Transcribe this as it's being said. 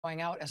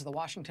Going out as the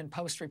Washington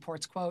Post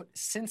reports, quote,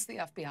 since the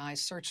FBI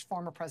searched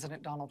former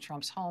President Donald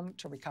Trump's home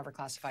to recover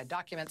classified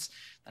documents,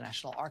 the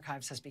National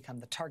Archives has become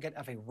the target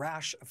of a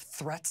rash of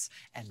threats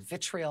and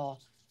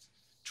vitriol.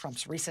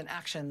 Trump's recent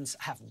actions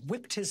have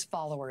whipped his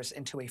followers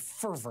into a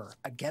fervor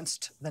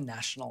against the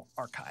National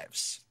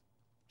Archives.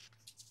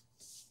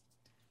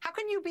 How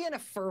can you be in a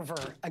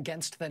fervor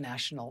against the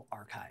National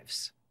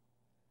Archives?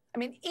 I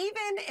mean,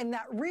 even in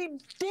that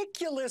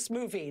ridiculous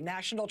movie,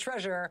 National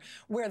Treasure,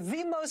 where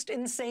the most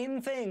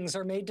insane things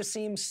are made to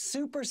seem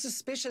super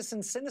suspicious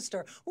and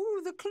sinister.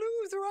 Ooh, the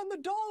clues are on the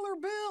dollar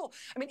bill.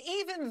 I mean,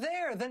 even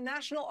there, the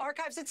National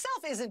Archives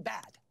itself isn't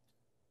bad.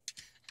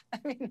 I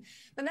mean,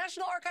 the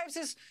National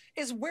Archives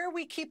is where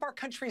we keep our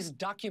country's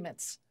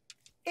documents.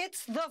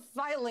 It's the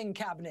filing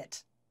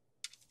cabinet.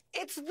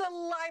 It's the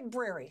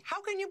library.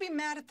 How can you be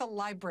mad at the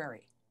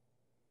library?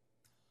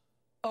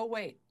 Oh,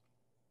 wait.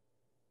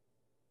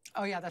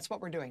 Oh, yeah, that's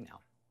what we're doing now.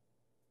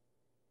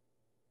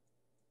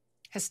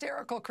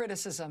 Hysterical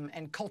criticism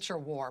and culture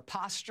war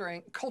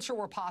posturing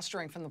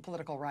from the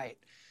political right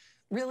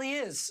really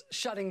is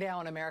shutting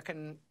down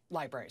American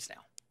libraries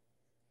now.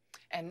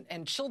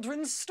 And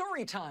children's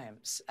story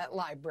times at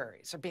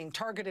libraries are being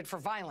targeted for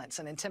violence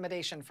and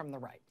intimidation from the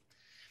right.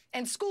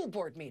 And school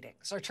board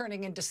meetings are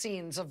turning into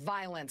scenes of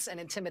violence and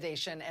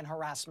intimidation and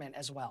harassment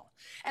as well.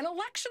 And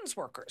elections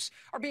workers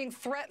are being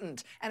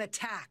threatened and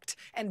attacked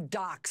and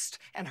doxxed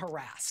and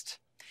harassed.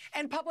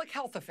 And public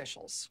health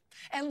officials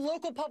and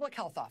local public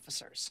health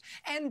officers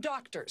and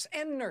doctors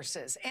and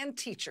nurses and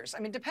teachers.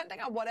 I mean,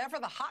 depending on whatever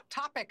the hot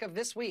topic of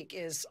this week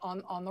is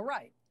on the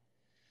right.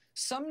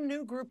 Some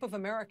new group of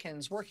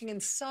Americans working in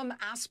some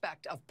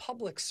aspect of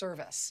public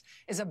service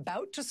is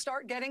about to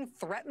start getting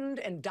threatened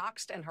and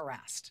doxxed and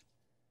harassed.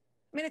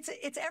 I mean,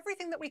 it's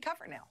everything that we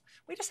cover now.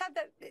 We just had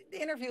that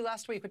interview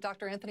last week with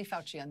Dr. Anthony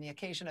Fauci on the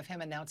occasion of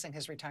him announcing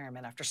his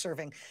retirement after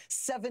serving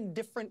 7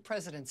 different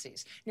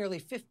presidencies, nearly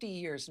 50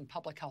 years in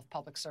public health,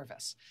 public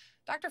service.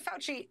 Dr.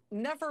 Fauci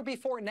never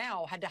before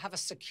now had to have a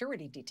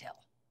security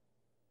detail.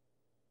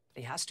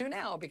 But he has to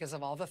now because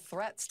of all the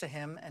threats to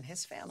him and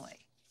his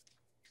family.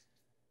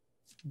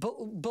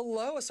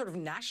 Below a sort of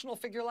national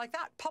figure like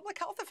that, public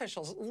health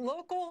officials,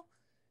 local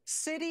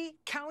city,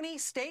 county,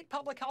 state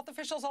public health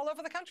officials all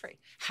over the country,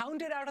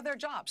 hounded out of their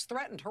jobs,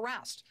 threatened,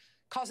 harassed,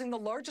 causing the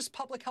largest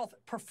public health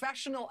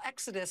professional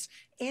exodus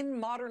in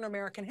modern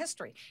American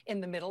history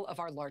in the middle of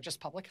our largest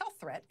public health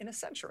threat in a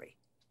century.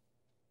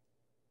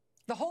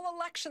 The whole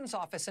elections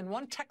office in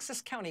one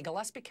Texas county,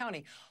 Gillespie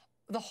County,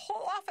 the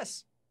whole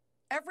office,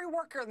 every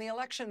worker in the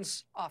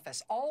elections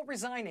office, all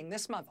resigning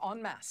this month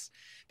en masse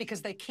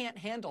because they can't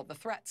handle the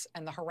threats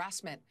and the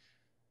harassment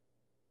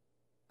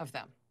of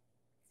them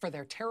for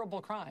their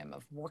terrible crime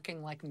of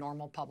working like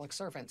normal public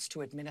servants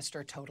to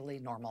administer totally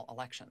normal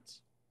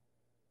elections.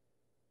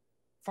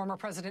 Former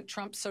President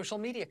Trump's social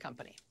media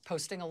company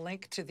posting a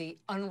link to the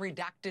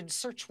unredacted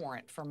search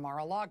warrant for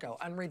Mar-a-Lago.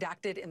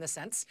 Unredacted in the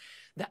sense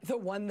that the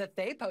one that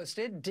they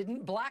posted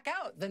didn't black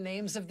out the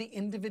names of the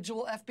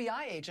individual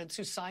FBI agents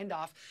who signed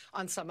off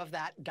on some of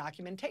that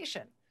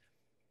documentation.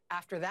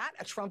 After that,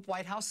 a Trump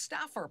White House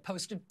staffer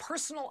posted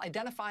personal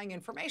identifying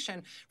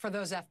information for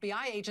those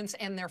FBI agents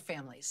and their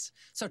families,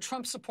 so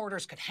Trump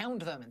supporters could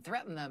hound them and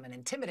threaten them and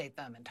intimidate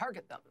them and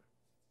target them.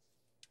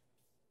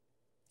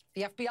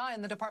 The FBI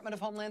and the Department of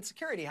Homeland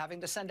Security having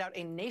to send out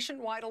a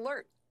nationwide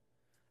alert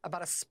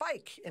about a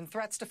spike in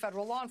threats to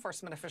federal law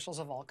enforcement officials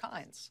of all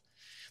kinds.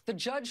 The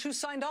judge who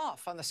signed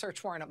off on the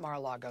search warrant at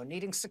Mar-a-Lago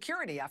needing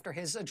security after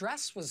his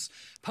address was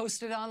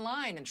posted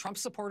online and Trump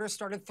supporters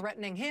started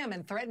threatening him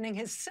and threatening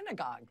his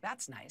synagogue.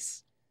 That's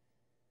nice.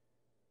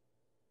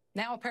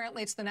 Now,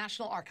 apparently, it's the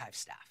National Archives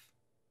staff.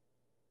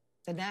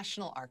 The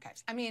National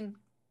Archives. I mean,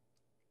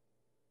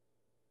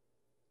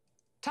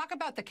 talk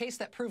about the case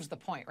that proves the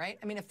point, right?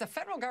 I mean, if the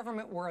federal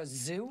government were a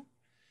zoo,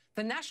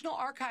 the National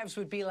Archives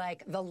would be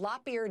like the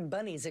lop-eared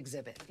bunnies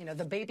exhibit, you know,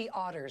 the baby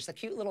otters, the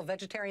cute little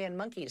vegetarian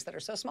monkeys that are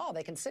so small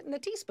they can sit in a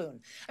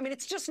teaspoon. I mean,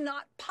 it's just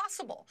not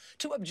possible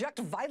to object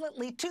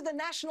violently to the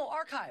National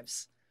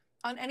Archives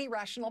on any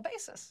rational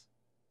basis.